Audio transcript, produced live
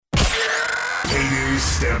Haters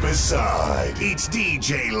step aside. It's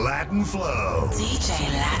DJ LatinFlow. DJ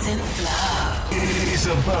LatinFlow is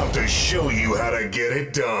about to show you how to get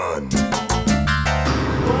it done.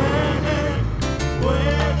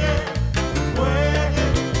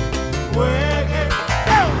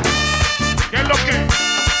 ¿Qué es lo que?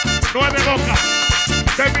 9 Boca,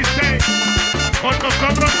 David con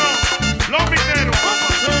nosotros no, los mineros,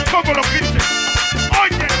 como los 15.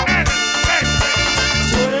 Oye,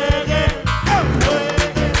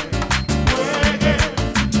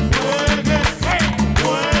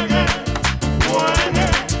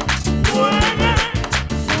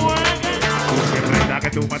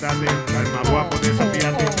 tú mataste, al más guapo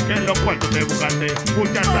desafiaste, que en los cuartos te buscaste,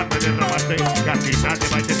 mucha sangre derramaste, que a ti nadie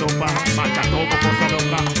va y te topa, mata como cosa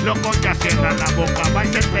loca, loco ya cierra la boca, va y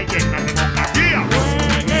se te llena de boca. ¡Tía!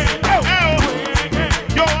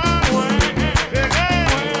 ¡Yo!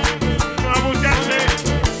 ¡No abusaste!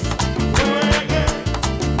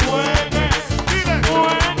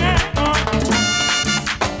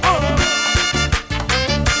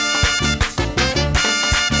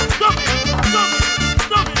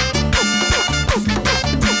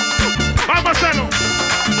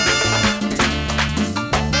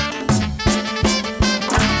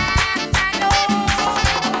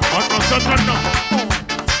 Nosotros no.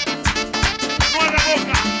 No a la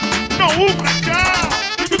boca. No busca ya.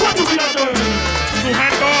 Sujeto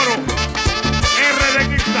oro.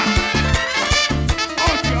 RDXista.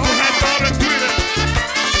 Sujeto oro en Twitter.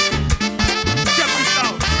 Ya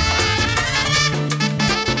pisado.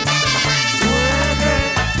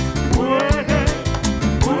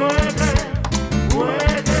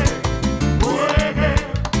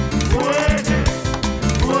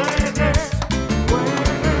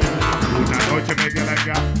 Media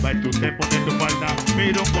larga, va tu tempo de tu falda.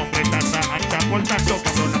 Mira un hombre taza, ancha por tazo,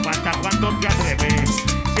 cabrón la pata cuando te atreves.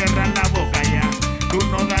 Cierra la boca ya, tú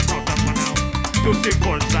no das nota manao. Tú sin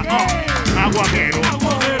bolsa, aguajero,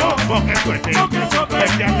 boca suerte.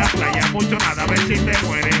 Vete a la playa, mucho nada, a ver si te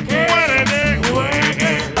mueres. Muérete,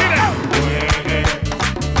 juegue, mira.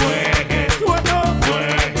 Juegue, juegue,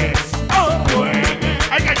 juegue, juegue.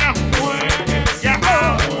 Ay, callao, juegue, ya,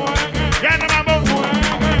 ya no vamos.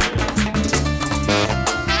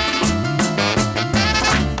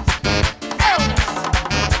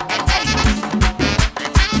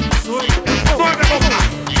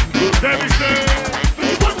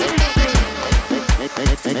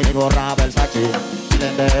 Mi gorra Versace,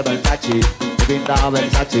 lente Versace, pinta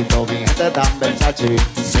Versace, toda mi gente tan Versace.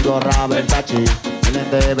 Mi gorra Versace,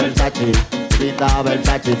 lente Versace, pinta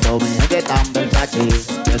Versace, toda mi gente tan Versace.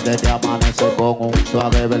 Desde te amanece con un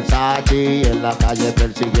suave Versace y en la calle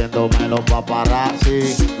persiguiéndome los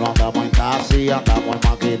paparazzi. No andamos en taxi, andamos en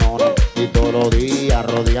maquinones y todos los días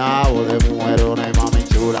rodeados de mujerones, mami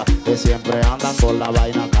chula, que siempre andan con la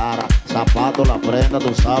vaina cara. Zapatos, la prenda,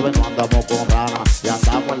 tú sabes, no andamos con ranas y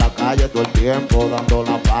andamos en la calle todo el tiempo dando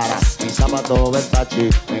la para. Mis zapatos Versace,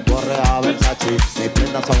 mi correa Versace, mis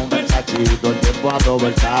prendas son Versace, todo el tiempo ando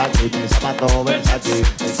Versace. Mis zapatos Versace,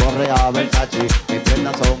 mi correa Versace, mis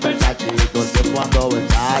prendas son Versace, todo el tiempo ando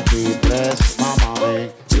Versace. Press, mamá,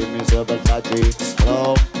 ven, y mi soy Versace,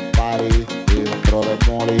 hello, party, y dentro de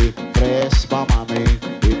Molly. Press, mamá, ven,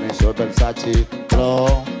 y mi soy Versace,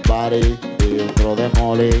 hello, party, y dentro de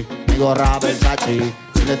Molly. Mi gorra Versace,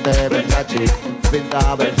 mi lente Versace,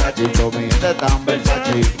 pinta Versace, todo mi gente tan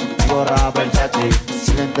Versace. Mi gorra Versace,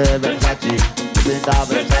 mi lente Versace, pinta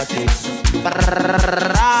Versace.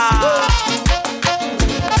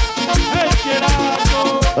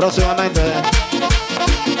 Próximamente,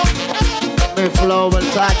 mi flow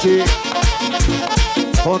Versace,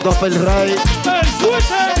 junto a Phil Rey.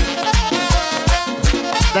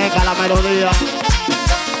 Deja la melodía.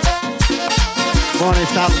 Money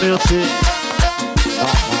Stop Music.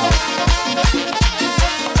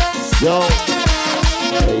 Yo,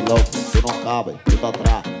 hey loco, tú no cabes, tú estás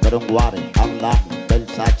atrás, pero en Guare andamos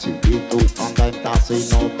Versace y tú andas en taxi,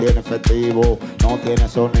 no tiene efectivo, no tiene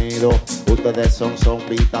sonido. Ustedes son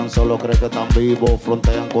zombies, tan solo creen que están vivos,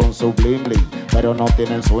 frontean con su bling bling, pero no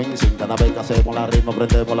tienen swing. Sin cada vez que hacemos la ritmo,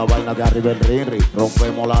 prendemos la vaina de arriba el ring.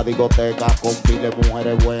 Rompemos la discoteca con piles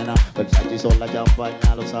mujeres buenas. Versace son la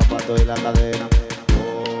champaña, los zapatos y la cadena.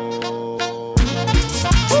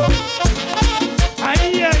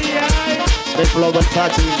 Ay, ay, ay. El flow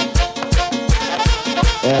Versace,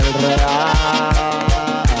 el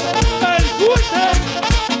real, El fuerte.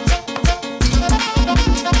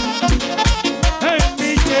 El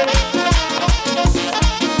Miche.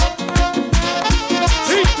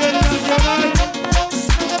 Internacional.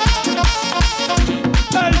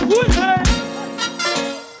 El fuerte.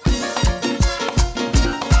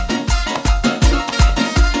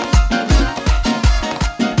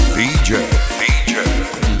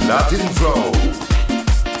 LatinFlow.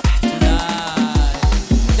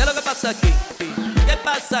 ¿Qué es lo que pasa aquí? ¿Qué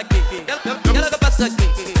pasa aquí? ¿Qué es lo que pasa aquí?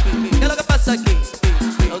 ¿Qué es lo que pasa aquí?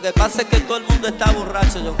 Lo que pasa es que todo el mundo está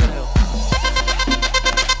borracho, yo creo.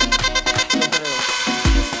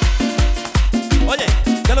 Oye,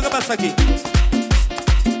 ¿qué es lo que pasa aquí? ¿Qué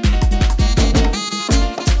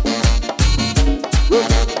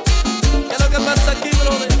es lo que pasa aquí,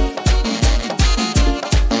 brother?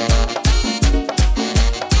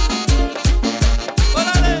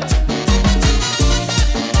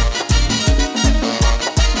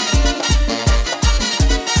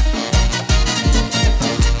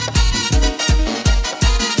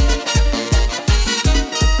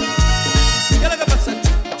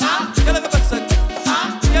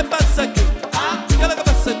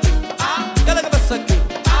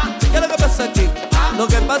 Lo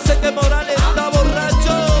que pasa es que Morales está borracho.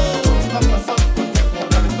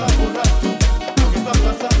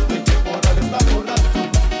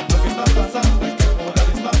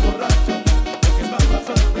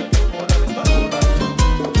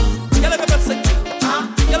 ¿Qué es lo que pasa aquí?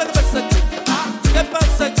 ¿Qué es lo que pasa aquí? ¿Qué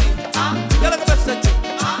pasa aquí? ¿Qué es lo que pasa aquí?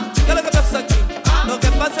 ¿Qué es lo que pasa aquí? Lo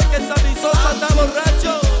que pasa es que Sammy Sosa está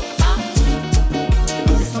borracho.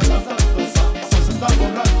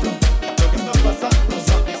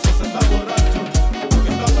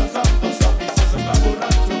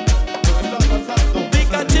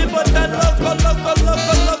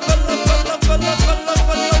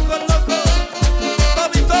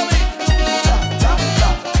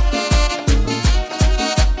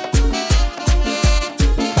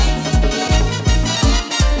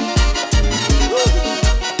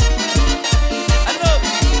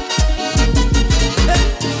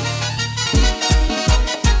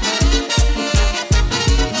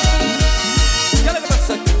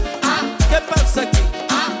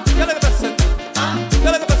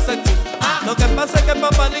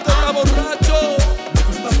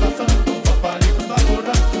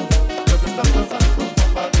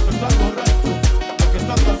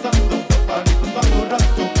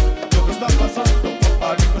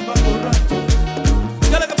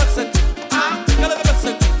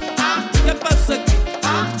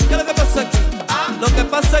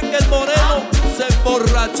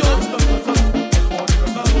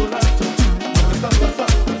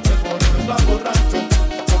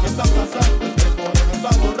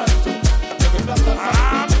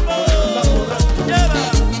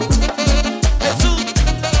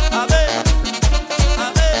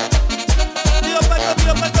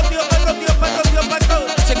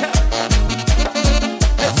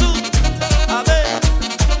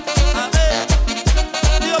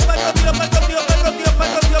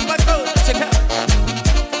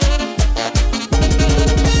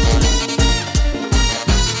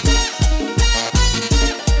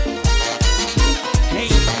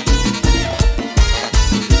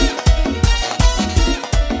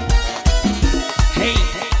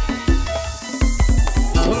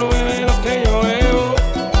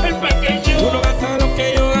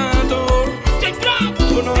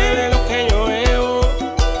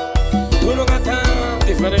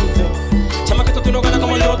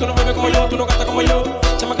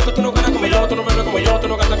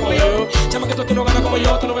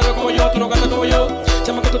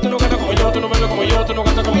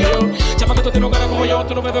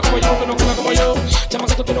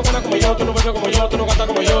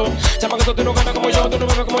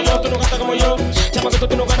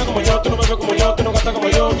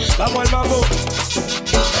 Vamos al mambo.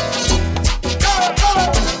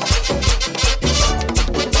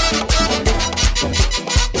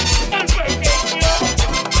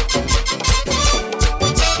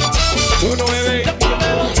 Tú no bebes,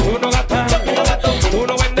 tú no gastas, tú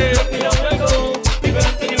no vendes,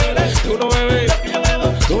 tú no bebes,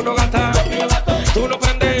 tú no gastas, tú no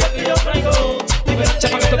prendes.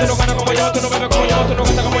 Chamaquito, tú no ganas como yo, tú no bebes como yo, tú no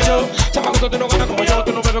gastas como yo. Chamaquito, tú no ganas como yo,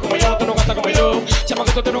 tú no bebes como yo, tú no gastas como yo.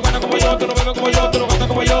 Chamaquito, tú no ganas como yo, tú no bebes como yo, tú no gastas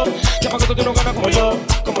como yo. Chamaquito, tú no ganas como yo,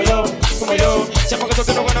 como yo, como yo. Chamaquito,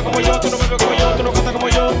 tú no ganas como yo, tú no bebes como yo, tú no gastas como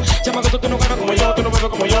yo. Chamaquito, tú no ganas como yo, tú no bebes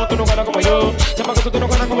como yo, tú no ganas como yo. Chamaquito, tú no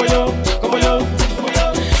ganas como yo, como yo, como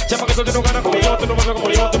yo. Chamaquito, tú no ganas como yo, tú no bebes como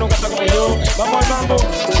yo, tú no gastas como yo. Vamos al mambo.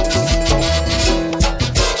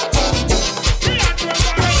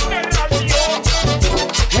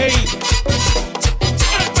 Hey,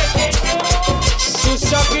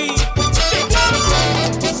 Susaki.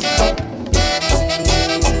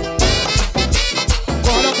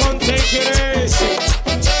 Coge con te quieres.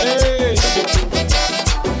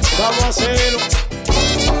 Vamos a hacerlo.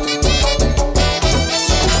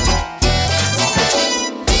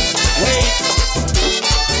 Hey,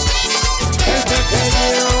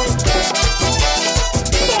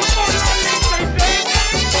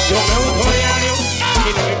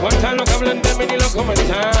 importa lo que hablen de mí ni los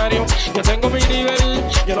comentarios. Yo tengo mi nivel,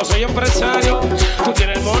 yo no soy empresario. Tú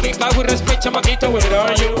tienes el money, cago y respeto, chamaquito, where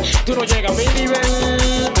are you? Tú no llegas a mi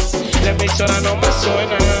nivel. La emisora no me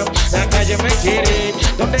suena, la calle me quiere.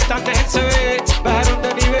 ¿Dónde están? Déjense ver, bajaron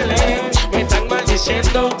de niveles. Me están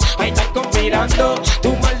maldiciendo, ahí están conspirando.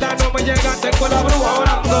 Tu maldad no me llega, tengo la bruja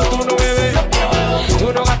orando. Tú no bebes,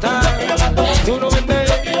 tú no gastas, tú no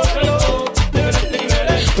vendes,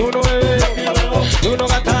 tú no bebes, tú no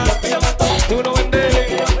gastas, tú no vendes.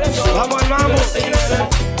 Vamos al mambo.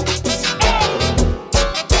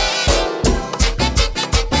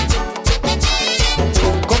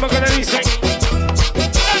 ¿Cómo que le dicen?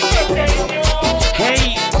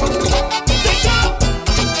 Hey.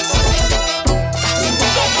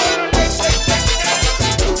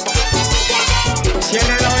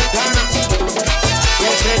 Cierra la ventana, que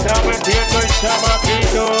se está metiendo el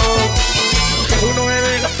chamaquito. Tú no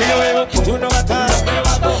bebes, que yo bebo, tú no gastas,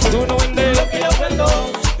 tú no vendes,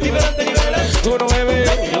 tú no bebes,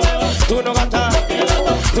 tú no gastas,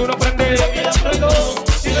 tú no prendes.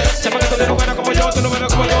 Chamaquito, tú no ganas como yo, tú no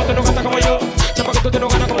bebes como yo, tú no gastas como yo. Chamaquito, tú no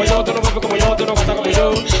ganas como yo, tú no bebes como yo, tú no gastas como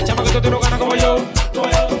yo. Chamaquito, tú no ganas como yo.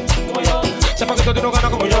 Chamaquito, tú no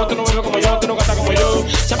ganas como yo, tú no bebes como yo, tú no gastas como yo.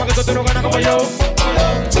 Chamaquito, tú no ganas como yo.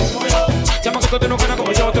 Chamaquito, tú no ganas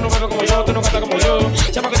como yo, tú no bebes como yo, tú no gastas como yo.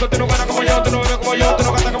 Chamaquito, tú no ganas como yo, tú no bebes como yo, tú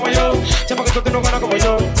no gastas como yo. Chamaquito, tú no ganas como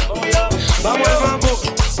yo. Vamos al mambo.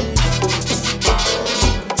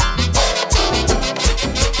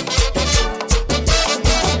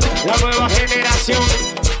 La nueva generación,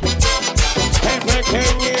 el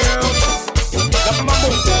pequeño. Dame mambo.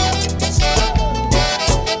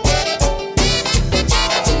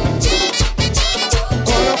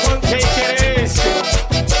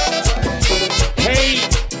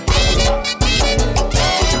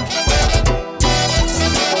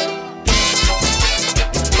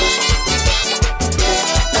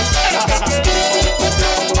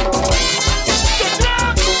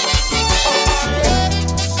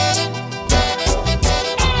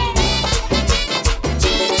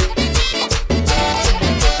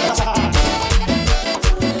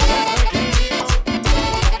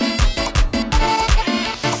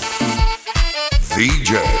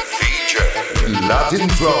 DJ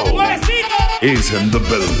LatinFlow is in the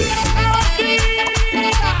building.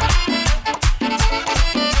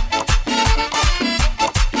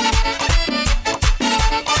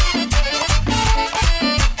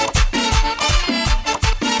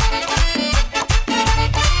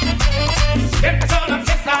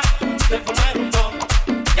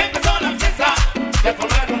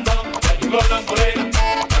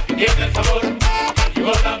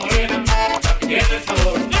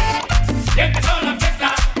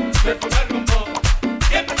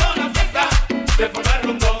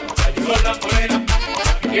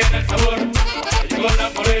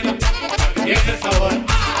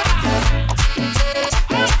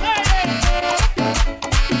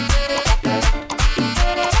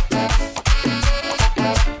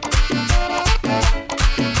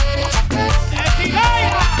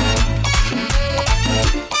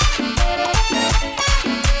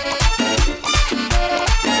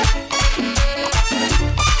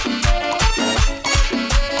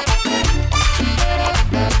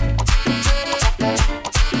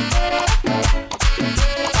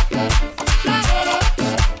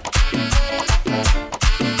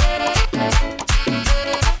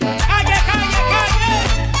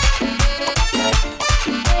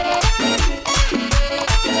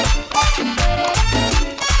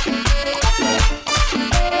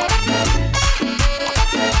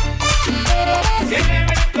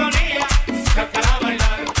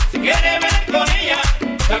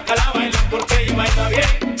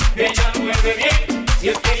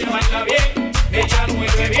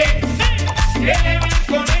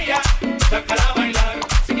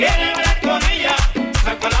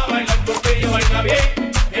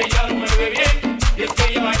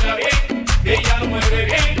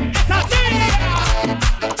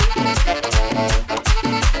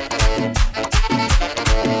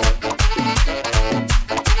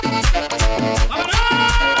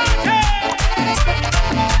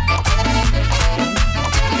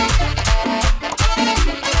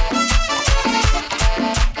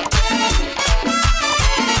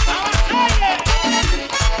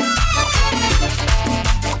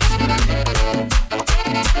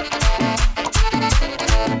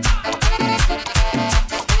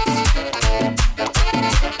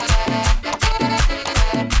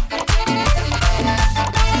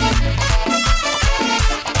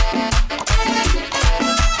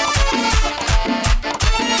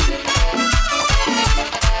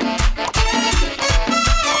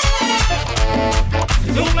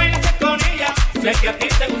 sé que a ti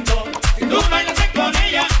te gustó. Si tú bailas con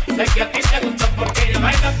ella, sé que a ti te gustó porque ella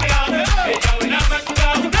baila pegado, ella baila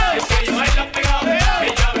machucado. Es que ella baila pegado,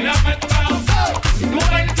 ella baila machucado. Si tú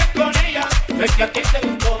bailas con ella, sé que a ti te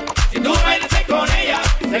gustó. Si tú bailas con ella,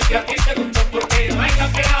 sé que a ti te gustó porque ella baila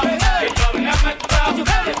pegado, ella baila machucado.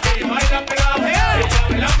 Es que ella baila pegado, ella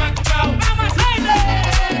baila machucado.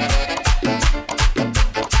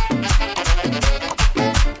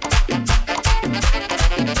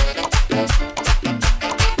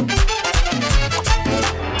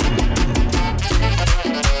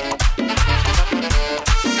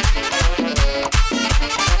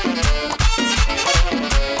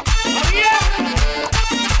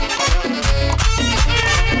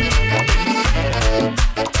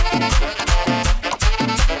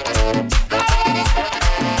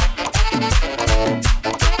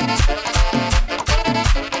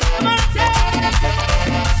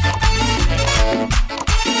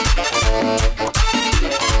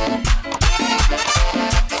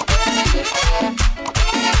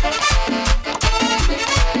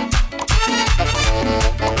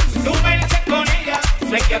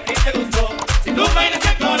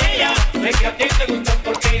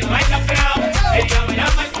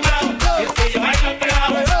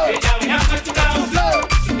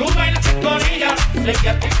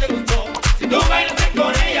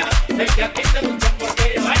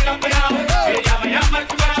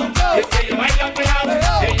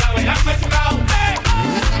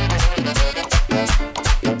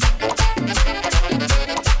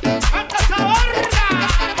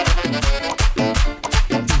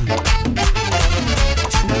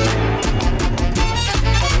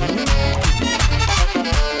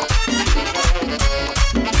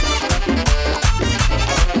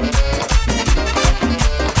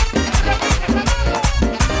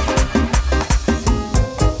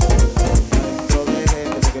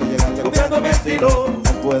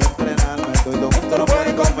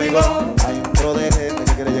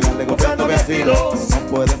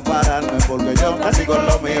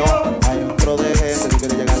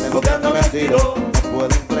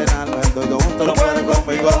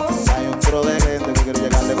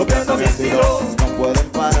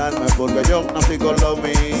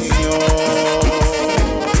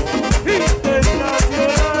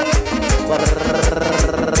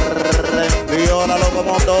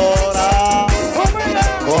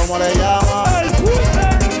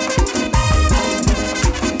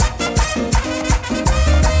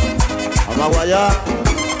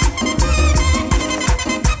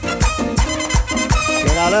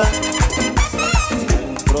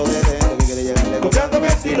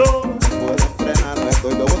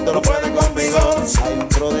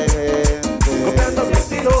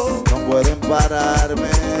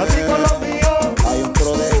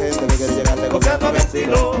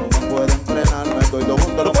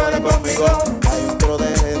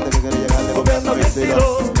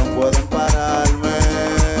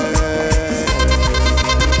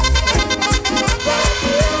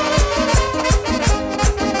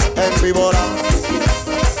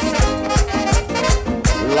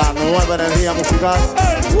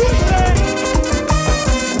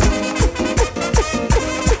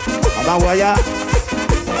 ¡Vamos a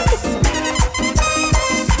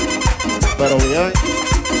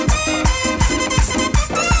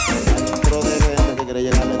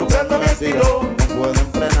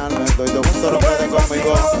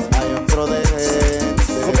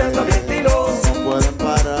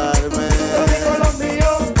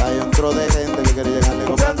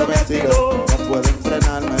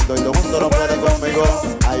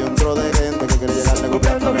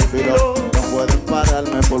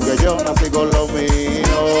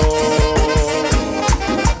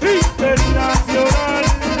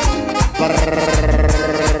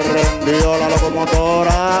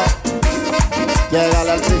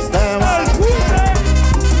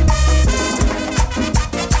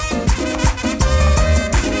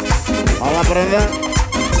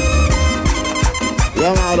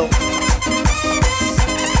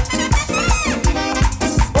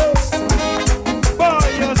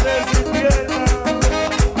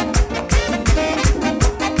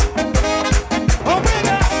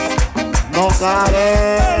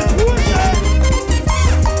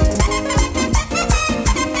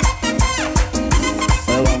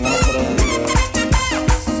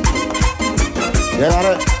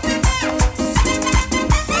Llegaré.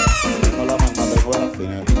 No la manda, tengo la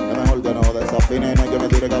fines. Es mejor que no desafine. No hay que me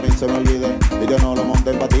tire que a mí se me olvide. Y yo no lo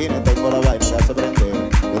monte en patines. Tengo la vaina que hace prender.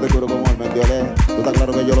 Yo te juro como el mendiolé. Tú estás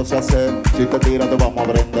claro que yo lo sé hacer. Si te tiras te vamos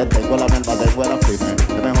a prender. Tengo la merma, tengo la fines.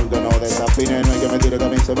 Es mejor que no desafine. No hay que me tire que a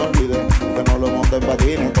mí se me olvide. Que no lo monte en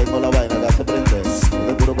patines. Tengo la vaina que hace prender.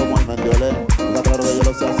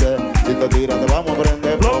 se hace. Si te tiras te vamos a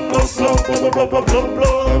prender. Te vamos a prender.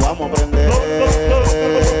 Te vamos a prender.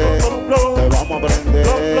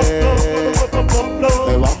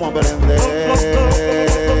 Te vamos a prender.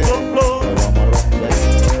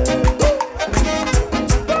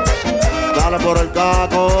 Dale por el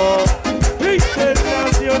caco.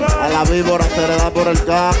 A la víbora se le da por el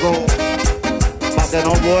caco. Pa' que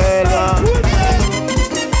no vuelva.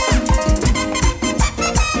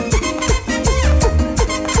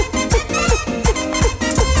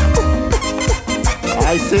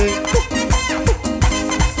 Ay sí.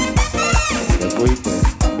 Te fuiste,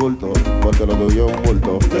 bulto, porque lo tuyo es un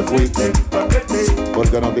bulto. Te fuiste,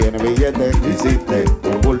 porque no tiene billete. Hiciste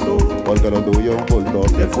un bulto, porque lo tuyo es un bulto.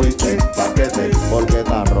 Te fuiste, paquete, porque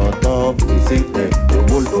está roto. Hiciste un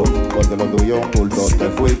bulto, porque lo tuyo es un bulto. Te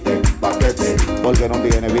fuiste, paquete, porque no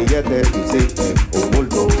tiene billete. Hiciste un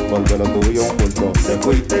bulto, porque lo tuyo es un bulto. Te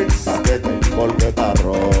fuiste, paquete, porque está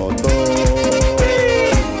roto.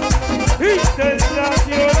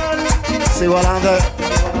 Internacional. Sigo adelante.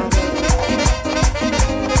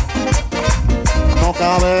 No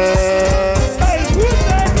cabe.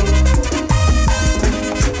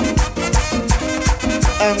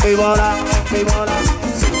 En víbora, en víbora.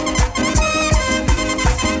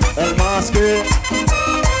 El más que